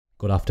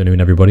Good afternoon,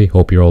 everybody.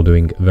 Hope you're all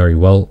doing very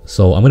well.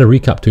 So I'm going to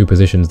recap two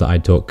positions that I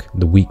took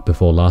the week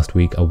before last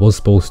week. I was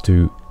supposed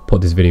to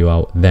put this video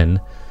out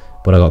then,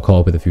 but I got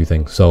caught up with a few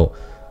things. So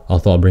I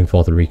thought I'd bring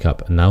forth a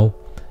recap now.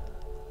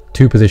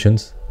 Two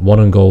positions, one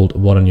on gold,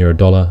 one on euro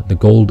dollar. The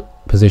gold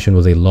position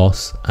was a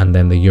loss, and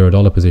then the euro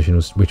dollar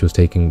position, which was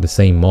taking the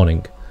same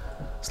morning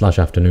 /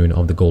 afternoon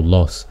of the gold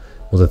loss,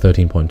 was a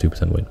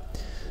 13.2% win.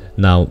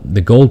 Now,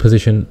 the gold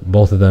position,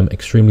 both of them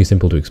extremely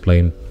simple to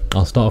explain.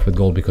 I'll start off with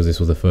gold because this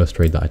was the first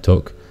trade that I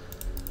took.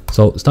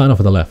 So starting off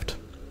at the left,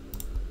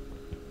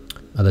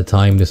 at the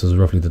time, this was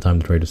roughly the time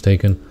the trade was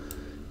taken,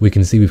 we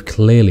can see we've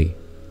clearly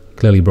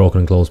broken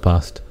and closed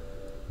past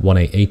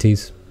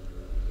 1880s.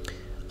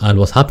 And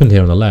what's happened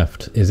here on the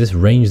left is this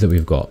range that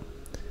we've got.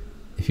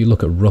 If you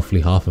look at roughly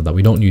half of that,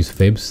 we don't use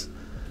fibs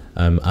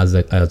as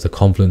a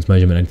confluence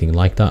measurement, anything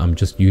like that. I'm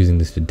just using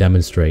this to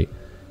demonstrate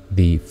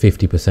the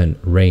 50%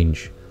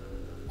 range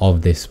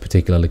of this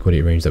particular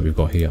liquidity range that we've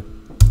got here.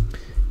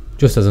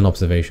 Just as an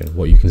observation,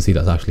 what you can see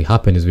that's actually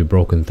happened is we've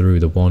broken through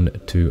the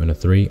 1, 2 and a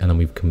 3, and then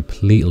we've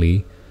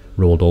completely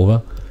rolled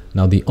over.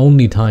 Now, the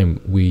only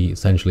time we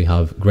essentially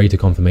have greater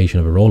confirmation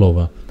of a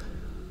rollover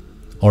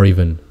or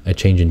even a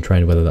change in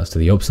trend, whether that's to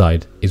the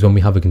upside, is when we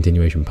have a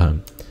continuation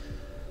pattern.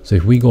 So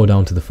if we go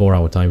down to the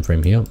 4-hour time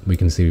frame here, we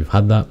can see we've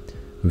had that,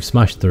 we've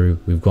smashed through,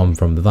 we've gone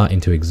from that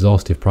into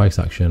exhaustive price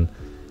action,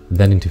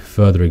 then into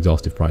further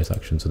exhaustive price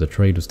action. So the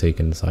trade was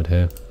taken inside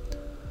here.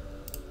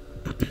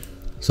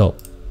 So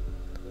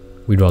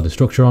we draw the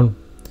structure on.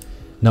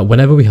 Now,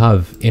 whenever we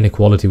have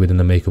inequality within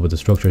the makeup of the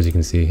structure, as you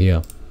can see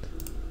here,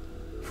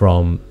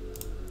 from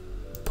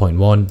point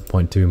 1,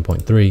 point 2 and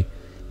point 3,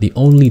 the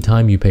only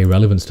time you pay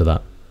relevance to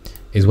that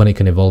is when it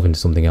can evolve into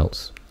something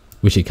else,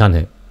 which it can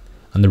hit.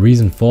 And the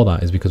reason for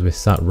that is because we're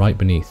sat right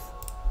beneath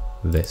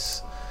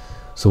this.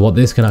 So what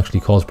this can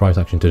actually cause price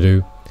action to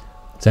do,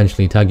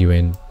 essentially tag you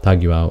in,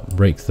 tag you out,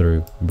 break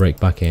through, break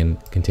back in,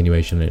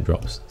 continuation, and it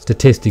drops.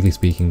 Statistically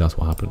speaking, that's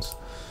what happens.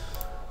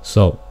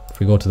 So if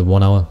we go to the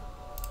 1 hour,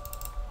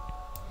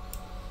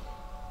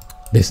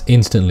 this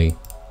instantly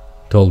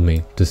told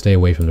me to stay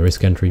away from the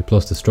risk entry,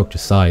 plus the structure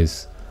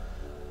size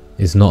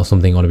is not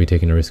something I want to be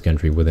taking a risk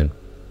entry within.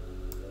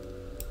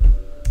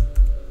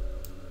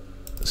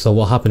 So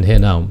what happened here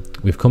now,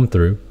 we've come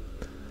through,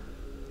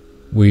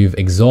 we've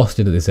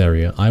exhausted at this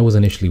area. I was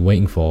initially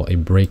waiting for a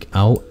break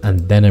out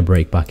and then a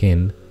break back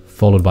in,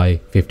 followed by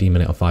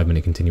 15-minute or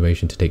 5-minute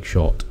continuation to take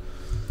short.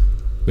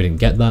 We didn't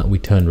get that, we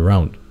turned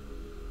around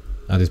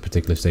at this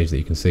particular stage that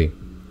you can see.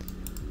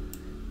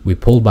 We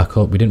pulled back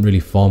up, we didn't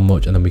really form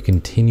much, and then we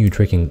continued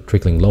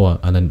trickling lower,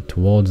 and then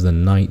towards the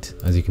night,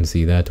 as you can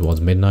see there, towards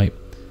midnight,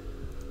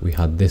 we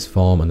had this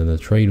form, and then the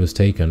trade was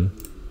taken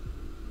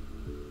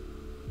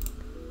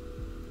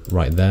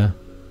right there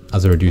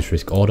as a reduced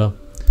risk order.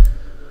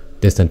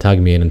 This then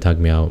tagged me in and tagged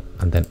me out,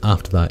 and then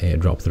after that it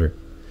dropped through.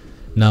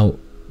 Now,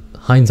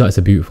 hindsight's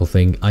a beautiful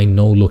thing. I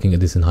know, looking at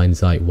this in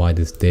hindsight, why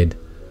this did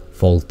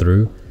fall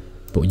through,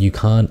 but you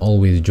can't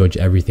always judge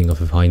everything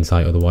off of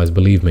hindsight, otherwise,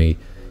 believe me,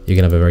 you're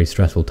gonna have a very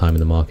stressful time in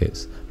the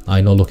markets.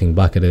 I know, looking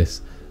back at this,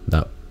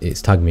 that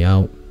it's tagged me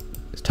out,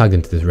 it's tagged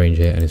into this range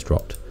here, and it's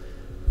dropped.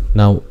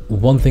 Now,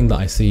 one thing that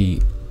I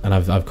see, and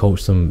I've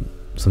coached some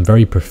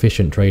very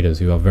proficient traders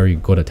who are very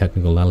good at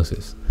technical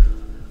analysis,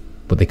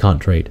 but they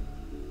can't trade.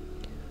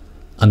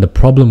 And the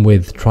problem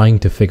with trying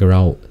to figure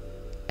out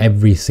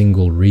every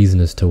single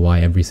reason as to why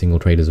every single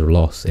trade is a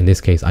loss, in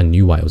this case I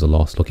knew why it was a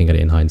loss looking at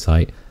it in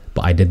hindsight,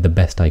 but I did the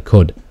best I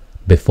could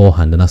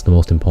beforehand, and that's the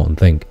most important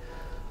thing.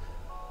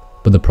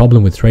 But the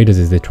problem with traders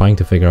is they're trying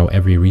to figure out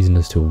every reason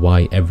as to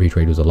why every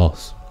trade was a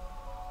loss.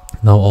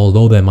 Now,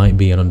 although there might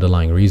be an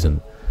underlying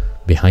reason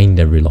behind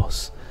every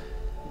loss,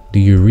 do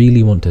you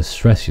really want to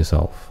stress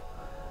yourself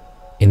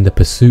in the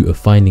pursuit of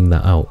finding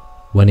that out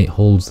when it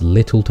holds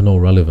little to no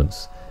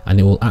relevance,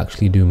 and it will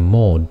actually do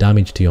more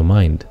damage to your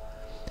mind,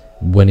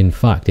 when in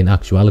fact, in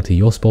actuality,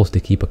 you're supposed to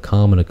keep a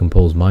calm and a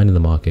composed mind in the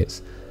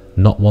markets,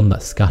 not one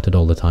that's scattered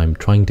all the time,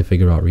 trying to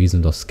figure out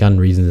reasons or scan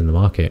reasons in the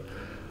market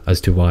as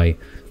to why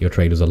your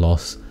trade was a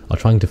loss, or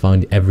trying to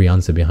find every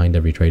answer behind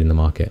every trade in the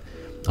market.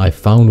 I've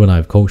found when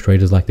I've coached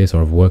traders like this,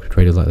 or I've worked with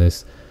traders like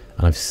this,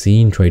 and I've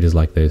seen traders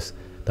like this,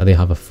 that they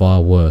have a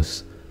far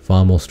worse,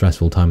 far more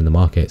stressful time in the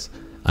markets,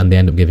 and they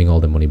end up giving all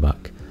their money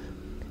back.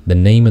 The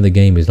name of the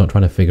game is not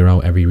trying to figure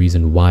out every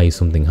reason why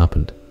something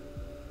happened.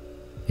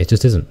 It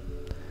just isn't.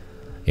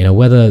 You know,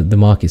 whether the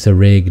markets are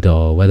rigged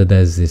or whether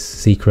there's this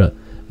secret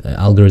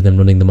algorithm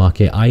running the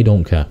market, I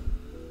don't care.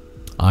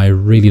 I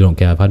really don't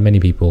care. I've had many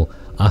people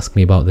ask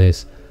me about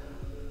this.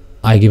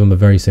 I give them a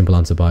very simple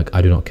answer back.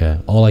 I do not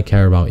care. All I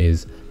care about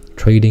is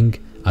trading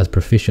as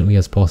proficiently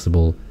as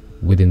possible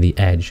within the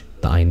edge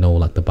that I know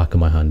like the back of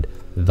my hand.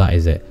 That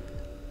is it.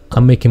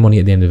 I'm making money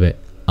at the end of it.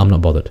 I'm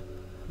not bothered.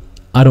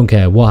 I don't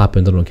care what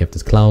happens. I don't care if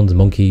there's clowns,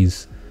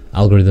 monkeys,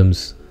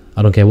 algorithms.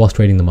 I don't care what's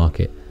trading the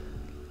market.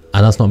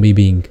 And that's not me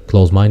being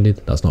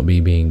closed-minded. That's not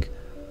me being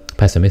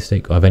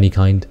pessimistic of any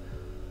kind,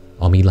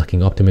 or me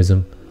lacking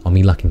optimism, or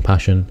me lacking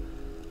passion.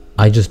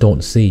 I just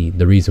don't see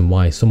the reason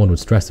why someone would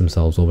stress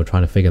themselves over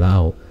trying to figure that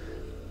out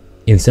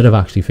instead of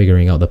actually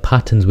figuring out the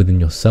patterns within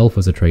yourself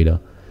as a trader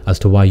as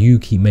to why you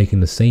keep making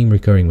the same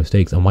recurring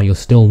mistakes and why you're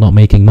still not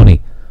making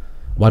money.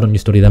 Why don't you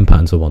study them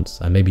patterns for once,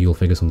 and maybe you'll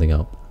figure something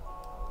out.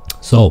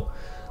 So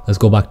let's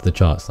go back to the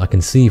charts. I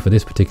can see for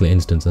this particular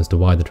instance as to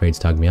why the trades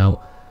tagged me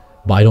out,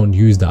 but I don't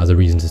use that as a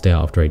reason to stay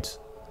out of trades.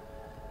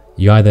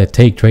 You either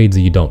take trades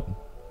or you don't.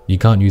 You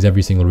can't use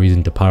every single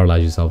reason to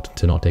paralyze yourself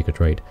to not take a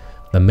trade.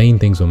 The main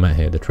things were met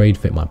here. The trade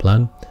fit my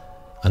plan,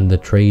 and the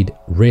trade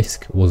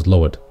risk was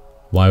lowered.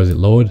 Why was it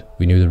lowered?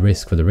 We knew the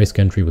risk for the risk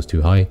entry was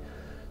too high,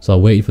 so I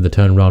waited for the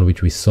turnaround,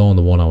 which we saw on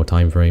the 1 hour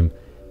time frame.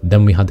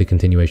 Then we had the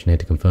continuation here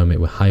to confirm it.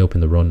 We're high up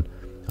in the run,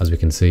 as we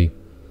can see.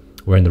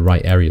 We're in the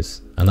right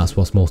areas, and that's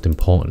what's most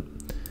important.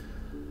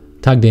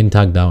 Tagged in,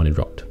 tagged out, and it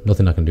dropped.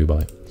 Nothing I can do by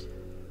it.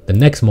 The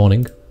next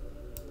morning,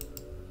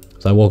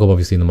 so I woke up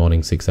obviously in the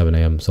morning, 6, 7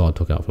 a.m, so I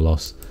took it out for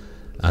loss.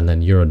 And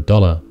then euro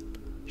dollar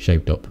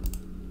shaped up.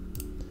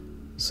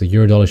 So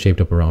euro dollar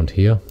shaped up around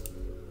here,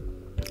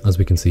 as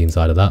we can see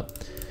inside of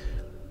that.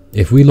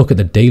 If we look at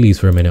the dailies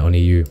for a minute on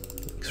EU,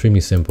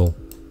 extremely simple.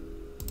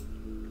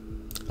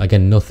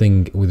 Again,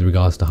 nothing with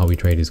regards to how we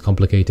trade is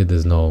complicated.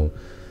 There's no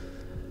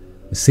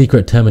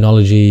secret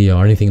terminology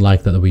or anything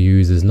like that we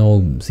use. There's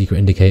no secret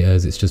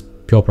indicators. It's just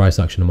pure price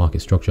action and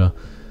market structure.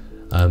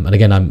 And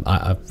again,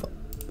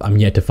 I'm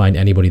yet to find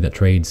anybody that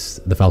trades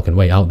the Falcon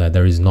way out there.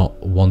 There is not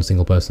one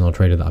single person or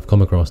trader that I've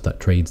come across that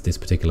trades this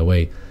particular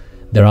way.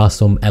 There are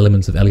some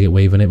elements of Elliott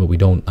wave in it, but we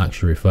don't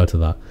actually refer to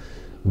that.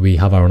 We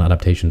have our own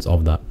adaptations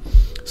of that.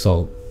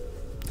 So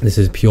this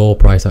is pure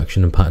price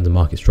action and patterns and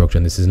market structure,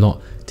 and this is not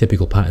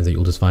typical patterns that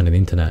you'll just find on the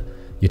internet,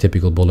 your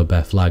typical bull or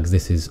bear flags.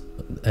 This is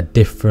a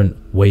different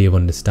way of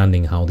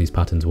understanding how these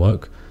patterns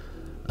work,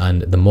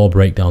 and the more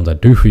breakdowns I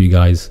do for you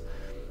guys,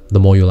 the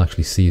more you'll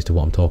actually see as to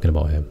what I'm talking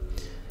about here.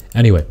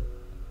 Anyway,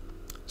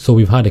 so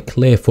we've had a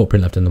clear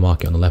footprint left in the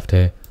market on the left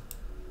here.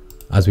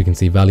 As we can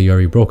see, value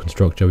area, broken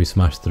structure, we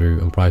smashed through,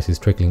 and prices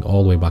trickling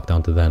all the way back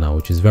down to there now,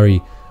 which is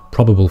very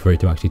probable for it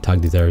to actually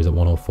tag these areas at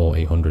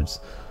 104.800s.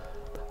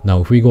 Now,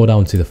 if we go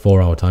down to the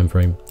 4 hour time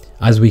frame,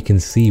 as we can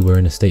see, we're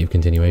in a state of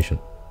continuation.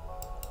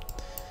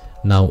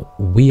 Now,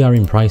 we are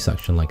in price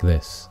action like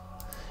this,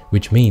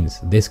 which means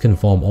this can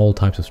form all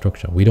types of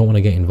structure. We don't want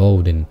to get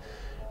involved in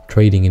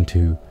trading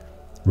into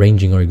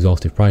ranging or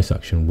exhaustive price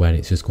action when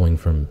it's just going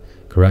from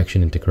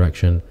correction into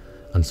correction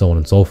and so on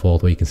and so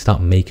forth, where you can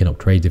start making up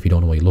trades if you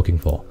don't know what you're looking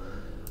for.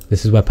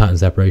 This is where pattern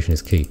separation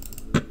is key.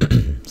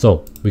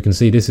 So we can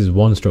see this is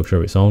one structure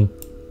of its own,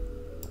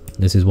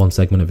 this is one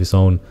segment of its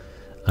own,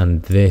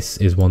 and this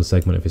is one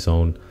segment of its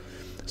own.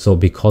 So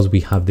because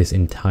we have this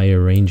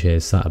entire range here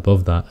sat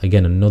above that,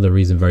 again, another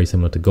reason very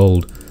similar to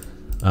gold,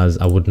 as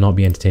I would not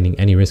be entertaining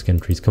any risk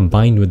entries,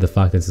 combined with the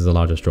fact that this is a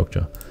larger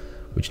structure,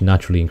 which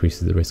naturally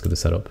increases the risk of the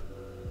setup.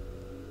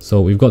 So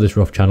we've got this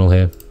rough channel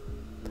here.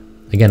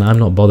 Again, I'm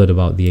not bothered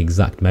about the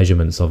exact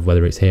measurements of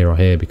whether it's here or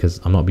here, because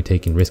I'm not be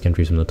taking risk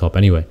entries from the top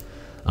anyway.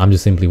 I'm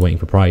just simply waiting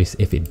for price,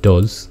 if it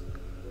does,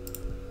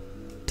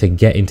 to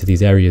get into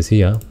these areas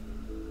here.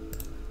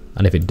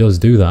 And if it does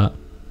do that,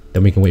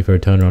 then we can wait for a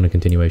turnaround and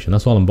continuation.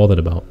 That's all I'm bothered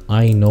about.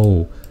 I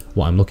know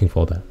what I'm looking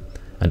for there.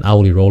 An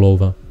hourly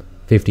rollover,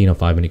 15 or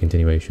 5 minute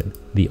continuation.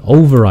 The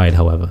override,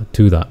 however,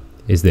 to that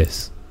is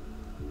this.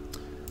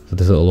 So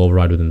this little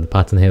override within the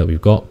pattern here that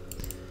we've got,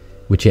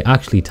 which it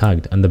actually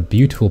tagged. And the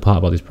beautiful part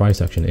about this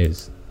price action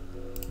is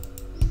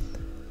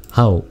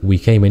how we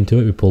came into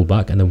it, we pulled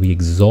back, and then we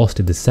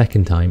exhausted the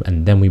second time,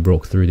 and then we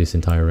broke through this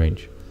entire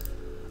range.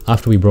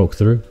 After we broke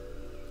through,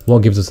 what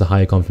gives us a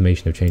higher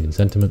confirmation of change in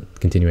sentiment,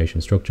 continuation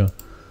structure.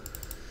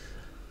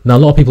 Now, a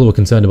lot of people were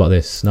concerned about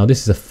this. Now,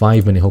 this is a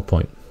 5 minute hook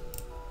point,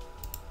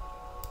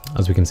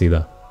 as we can see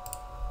there.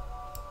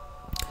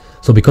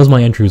 So because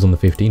my entry was on the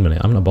 15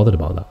 minute, I'm not bothered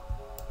about that.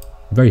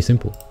 Very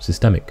simple,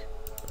 systemic.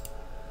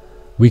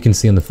 We can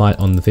see on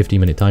the 15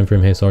 minute time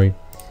frame here, sorry,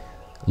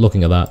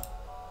 looking at that,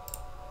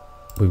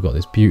 we've got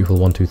this beautiful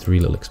 1, 2, 3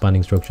 little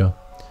expanding structure,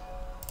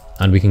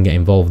 and we can get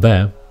involved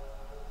there,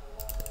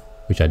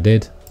 which I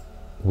did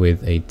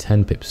with a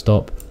 10 pip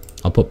stop.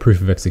 I'll put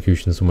proof of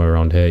execution somewhere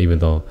around here, even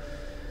though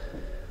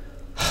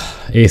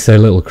it's a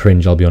little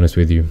cringe, I'll be honest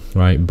with you,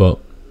 right? But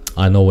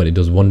I know what it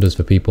does wonders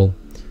for people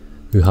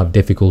who have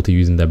difficulty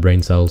using their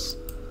brain cells,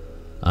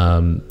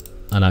 and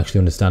actually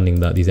understanding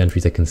that these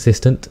entries are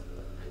consistent,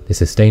 they're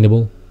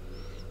sustainable.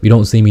 You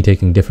don't see me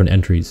taking different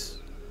entries.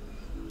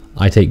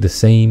 I take the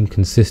same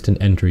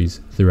consistent entries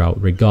throughout,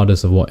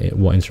 regardless of what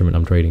instrument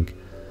I'm trading.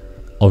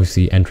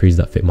 Obviously, entries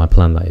that fit my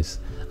plan, that is.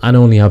 And I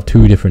only have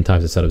 2 different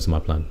types of setups in my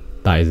plan.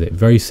 That is it.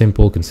 Very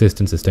simple,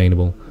 consistent,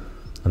 sustainable,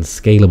 and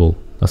scalable.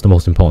 That's the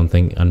most important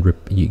thing, and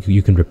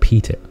you can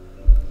repeat it.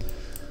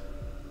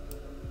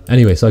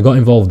 Anyway, so I got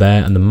involved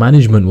there, and the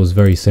management was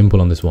very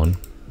simple on this one.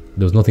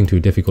 There was nothing too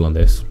difficult on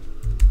this,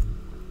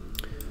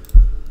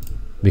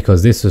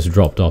 because this just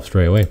dropped off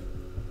straight away.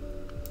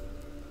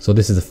 So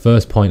this is the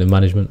first point of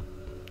management.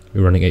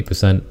 We're running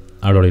 8%.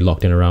 I'd already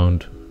locked in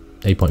around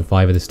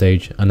 8.5 at this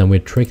stage, and then we're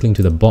trickling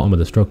to the bottom of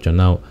the structure.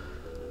 Now,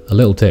 a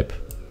little tip: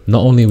 not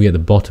only are we at the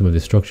bottom of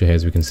this structure here,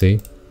 as we can see,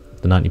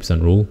 the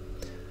 90% rule,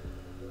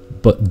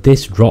 But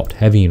this dropped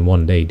heavy in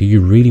one day. Do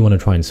you really want to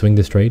try and swing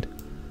this trade?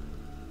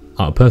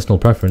 Out of personal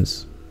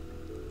preference,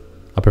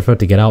 I prefer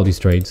to get out of these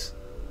trades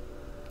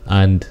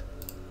and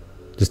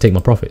just take my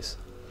profits,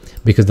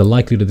 because the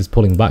likelihood of this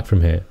pulling back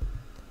from here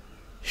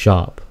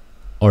sharp,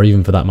 or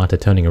even for that matter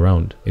turning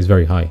around, is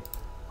very high.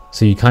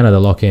 So you kind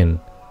of lock in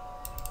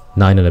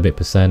 9 and a bit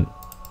percent,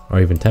 or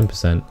even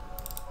 10%,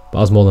 but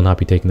I was more than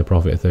happy taking the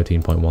profit at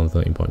 13.1,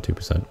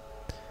 13.2%.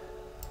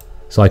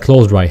 So I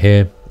closed right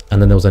here,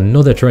 and then there was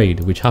another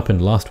trade which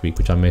happened last week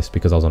which I missed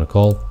because I was on a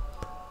call.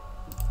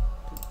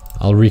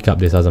 I'll recap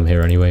this as I'm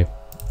here anyway.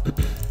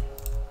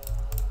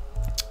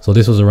 So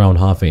this was around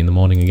 8:30 in the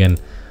morning. Again,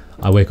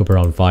 I wake up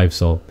around 5,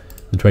 so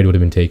the trade would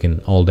have been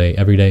taken all day,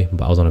 every day,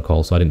 but I was on a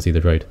call, so I didn't see the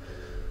trade.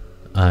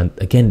 And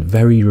again,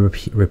 very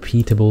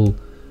repeatable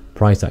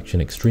price action,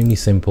 extremely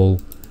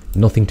simple,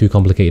 nothing too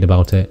complicated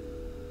about it,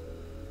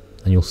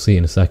 and you'll see it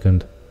in a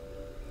second.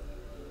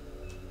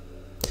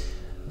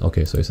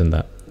 Okay, so it's in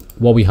that.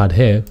 What we had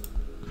here,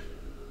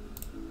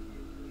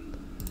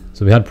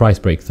 so we had price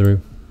breakthrough,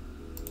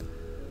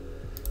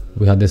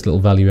 we had this little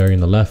value area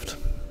on the left,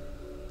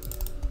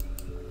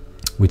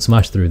 we'd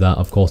smashed through that.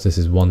 Of course, this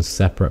is one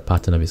separate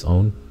pattern of its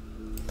own.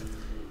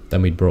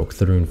 Then we broke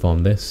through and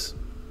formed this,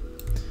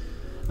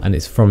 and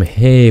it's from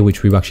here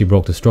which we actually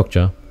broke the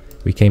structure.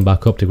 We came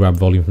back up to grab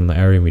volume from the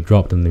area, and we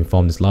dropped, and then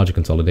formed this larger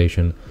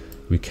consolidation.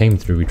 We came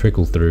through, we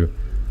trickled through,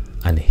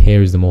 and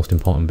here is the most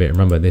important bit.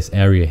 Remember, this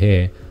area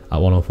here at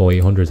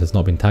 104,800 has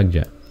not been tagged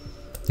yet.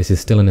 This is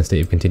still in a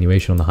state of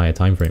continuation on the higher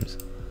time frames.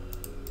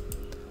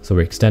 So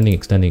we're extending,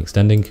 extending,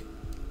 extending,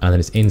 and then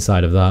it's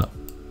inside of that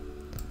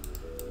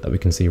we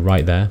can see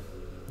right there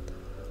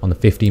on the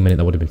 15-minute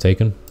that would have been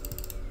taken.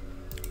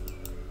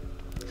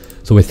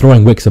 So we're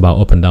throwing wicks about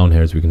up and down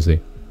here, as we can see.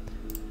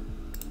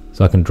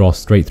 So I can draw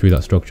straight through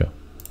that structure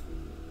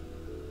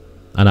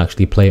and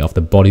actually play off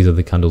the bodies of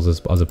the candles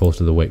as opposed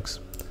to the wicks.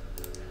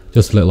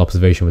 Just a little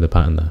observation with the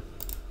pattern there.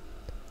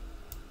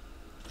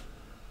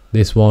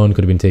 This one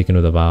could have been taken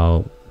with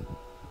about,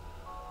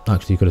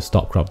 actually you could have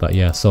stop cropped that,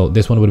 yeah. So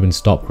this one would have been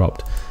stop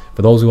cropped.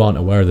 For those who aren't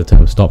aware of the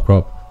term stop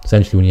crop,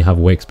 essentially when you have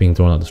wicks being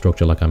thrown out the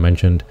structure, like I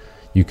mentioned,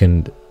 you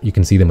can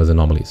see them as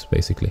anomalies.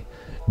 Basically,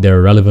 they're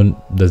irrelevant,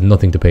 there's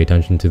nothing to pay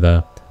attention to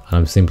there, and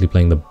I'm simply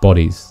playing the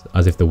bodies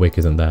as if the wick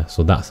isn't there.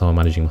 So that's how I'm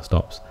managing my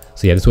stops.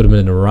 So yeah, this would have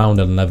been around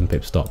an 11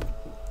 pip stop.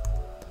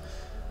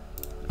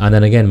 And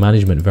then again,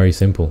 management, very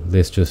simple.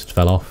 This just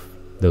fell off.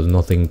 There was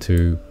nothing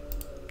too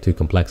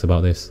complex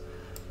about this.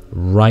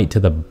 Right to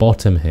the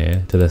bottom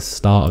here, to the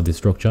start of the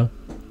structure,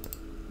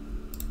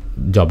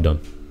 job done.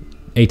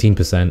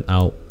 18%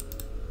 out,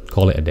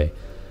 call it a day.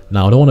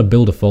 Now, I don't want to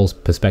build a false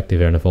perspective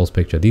here and a false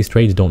picture. These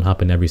trades don't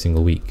happen every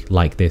single week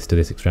like this to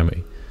this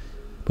extremity.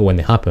 But when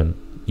they happen,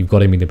 you've got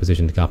to be in a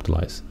position to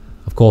capitalize.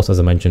 Of course, as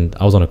I mentioned,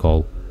 I was on a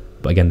call.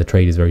 But again, the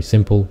trade is very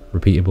simple,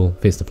 repeatable,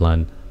 fits the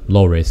plan,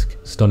 low risk,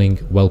 stunning,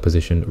 well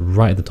positioned,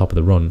 right at the top of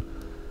the run.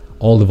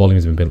 All the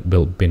volume has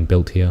been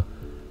built here.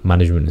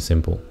 Management is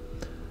simple.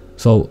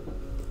 So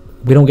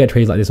we don't get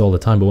trades like this all the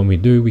time, but when we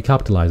do, we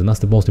capitalize, and that's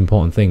the most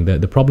important thing.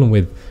 The problem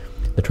with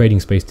the trading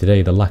space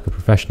today, the lack of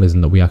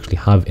professionalism that we actually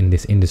have in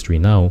this industry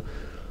now,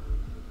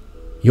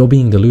 you're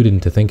being deluded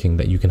into thinking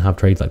that you can have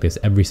trades like this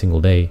every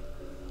single day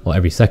or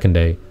every second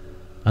day,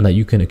 and that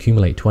you can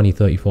accumulate 20,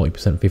 30,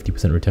 40%,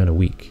 50% return a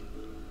week.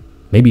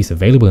 Maybe it's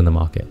available in the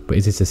market, but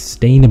is it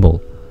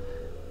sustainable?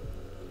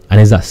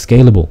 And is that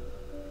scalable?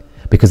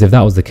 Because if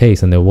that was the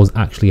case, and there was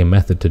actually a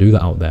method to do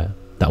that out there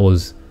that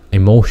was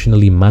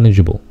emotionally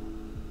manageable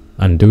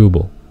and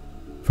doable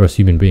for us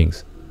human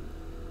beings,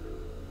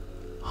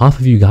 half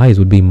of you guys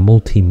would be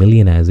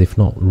multi-millionaires, if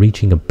not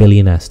reaching a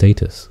billionaire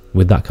status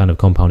with that kind of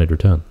compounded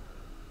return.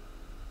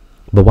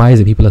 But why is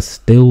it people are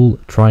still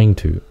trying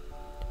to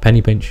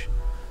penny pinch,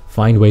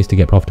 find ways to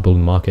get profitable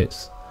in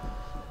markets,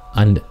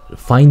 and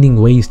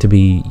finding ways to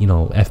be, you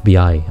know,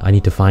 FBI, I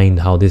need to find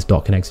how this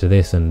dot connects to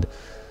this and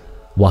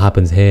what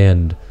happens here,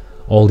 and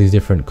all these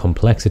different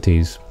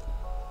complexities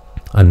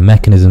and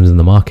mechanisms in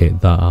the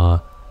market that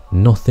are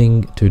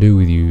nothing to do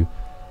with you,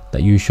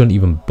 that you shouldn't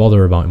even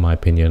bother about, in my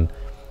opinion.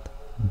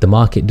 The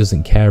market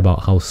doesn't care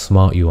about how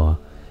smart you are.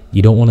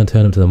 You don't want to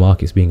turn up to the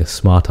markets being a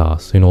smart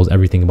ass who knows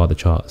everything about the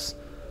charts.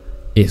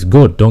 It's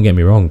good, don't get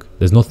me wrong.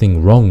 There's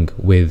nothing wrong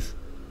with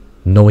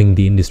knowing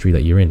the industry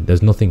that you're in.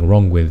 There's nothing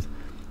wrong with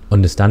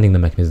understanding the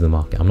mechanism of the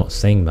market. I'm not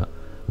saying that.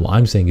 What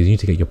I'm saying is you need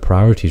to get your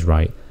priorities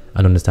right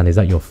and understand, is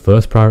that your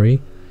first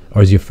priority,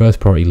 or is your first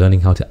priority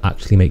learning how to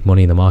actually make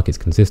money in the markets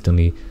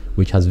consistently,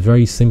 which has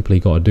very simply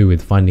got to do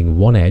with finding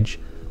one edge,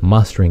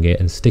 mastering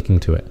it and sticking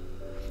to it,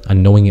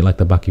 and knowing it like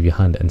the back of your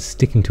hand and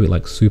sticking to it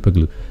like super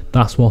glue.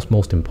 That's what's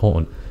most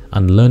important.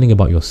 And learning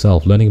about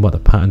yourself, learning about the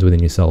patterns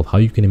within yourself, how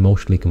you can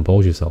emotionally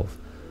compose yourself.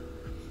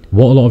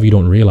 What a lot of you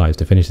don't realize,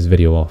 to finish this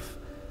video off,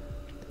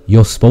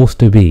 you're supposed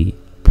to be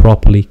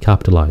properly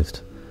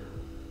capitalized.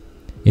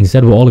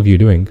 Instead, what all of you are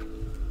doing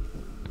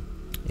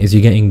is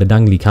you're getting the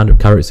dangly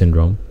carrot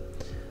syndrome.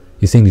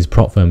 You're seeing these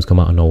prop firms come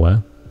out of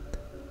nowhere,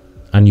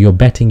 and you're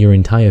betting your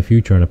entire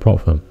future on a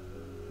prop firm.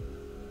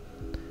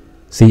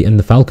 See, in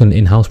the Falcon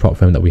in-house prop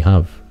firm that we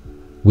have,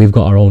 We've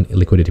got our own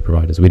liquidity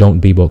providers. We don't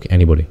B-book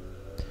anybody.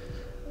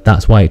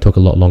 That's why it took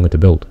a lot longer to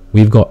build.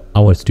 We've got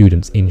our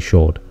students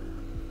insured.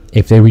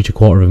 If they reach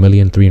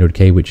 250,000,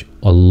 300k, which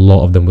a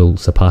lot of them will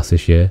surpass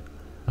this year,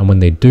 and when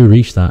they do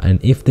reach that,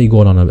 and if they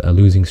go on a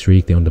losing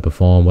streak, they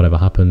underperform, whatever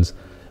happens,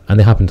 and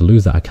they happen to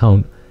lose that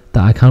account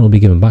will be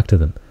given back to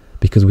them,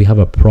 because we have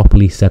a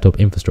properly set up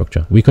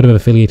infrastructure. We could have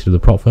affiliated with a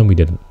prop firm, we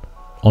didn't,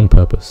 on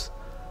purpose.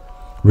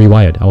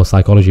 Rewired, our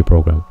psychology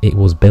program, it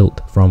was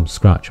built from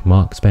scratch.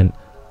 Mark spent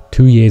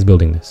 2 years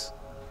building this.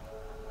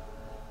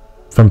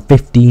 From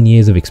 15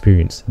 years of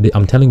experience.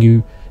 I'm telling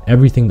you,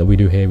 everything that we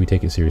do here, we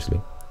take it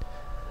seriously.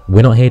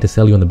 We're not here to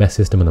sell you on the best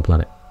system on the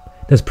planet.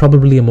 There's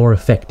probably a more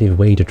effective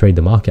way to trade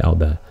the market out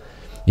there.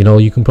 You know,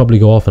 you can probably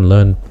go off and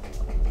learn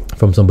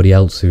from somebody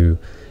else who,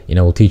 you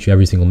know, will teach you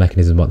every single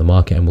mechanism about the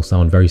market and will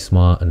sound very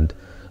smart, and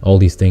all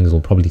these things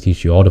will probably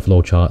teach you order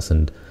flow charts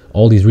and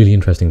all these really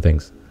interesting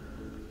things.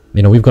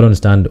 You know, we've got to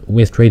understand,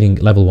 we're trading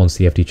level 1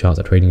 CFD charts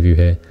at TradingView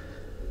here.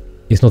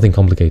 It's nothing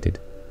complicated.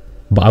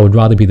 But I would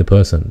rather be the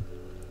person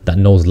that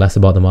knows less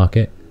about the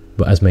market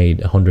but has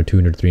made 100,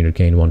 200, 300k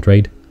in one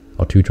trade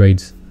or 2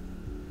 trades,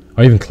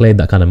 or even cleared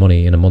that kind of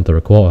money in a month or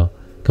a quarter,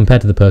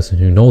 compared to the person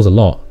who knows a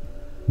lot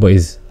but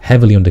is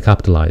heavily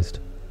undercapitalized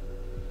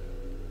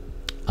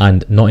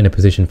and not in a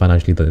position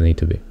financially that they need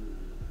to be,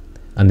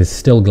 and is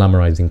still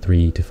glamorizing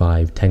 3 to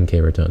 5,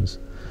 10k returns.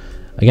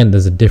 Again,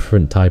 there's a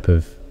different type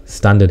of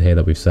standard here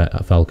that we've set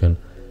at Falcon,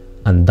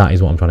 and that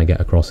is what I'm trying to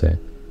get across here.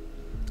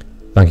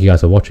 Thank you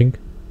guys for watching.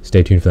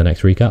 Stay tuned for the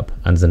next recap,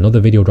 and there's another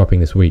video dropping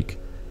this week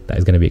that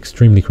is going to be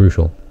extremely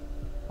crucial,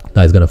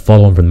 that is going to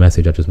follow on from the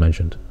message I just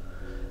mentioned.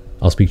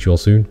 I'll speak to you all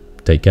soon.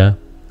 Take care,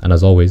 and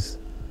as always,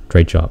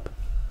 trade sharp.